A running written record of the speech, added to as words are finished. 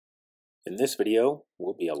In this video,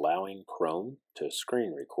 we'll be allowing Chrome to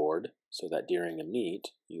screen record so that during a meet,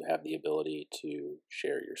 you have the ability to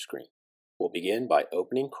share your screen. We'll begin by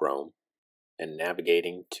opening Chrome and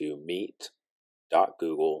navigating to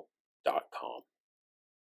meet.google.com.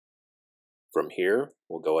 From here,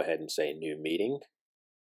 we'll go ahead and say New Meeting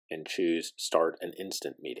and choose Start an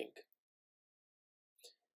Instant Meeting.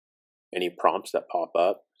 Any prompts that pop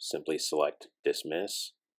up, simply select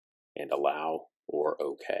Dismiss and Allow or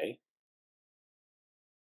OK.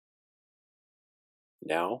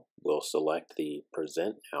 Now we'll select the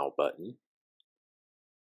Present Now button,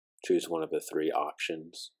 choose one of the three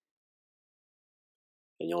options,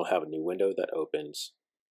 and you'll have a new window that opens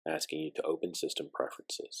asking you to open System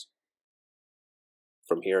Preferences.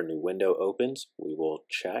 From here, a new window opens. We will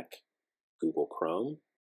check Google Chrome,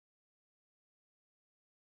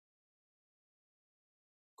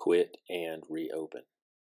 quit and reopen.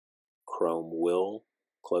 Chrome will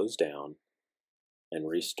close down and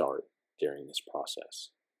restart during this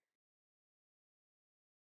process.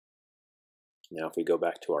 Now if we go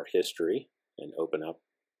back to our history and open up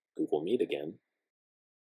Google Meet again,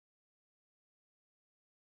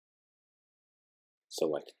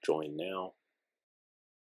 select Join Now,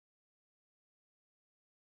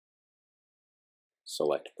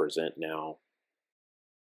 select Present Now,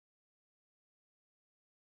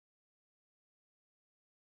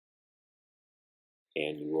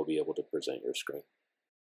 and you will be able to present your screen.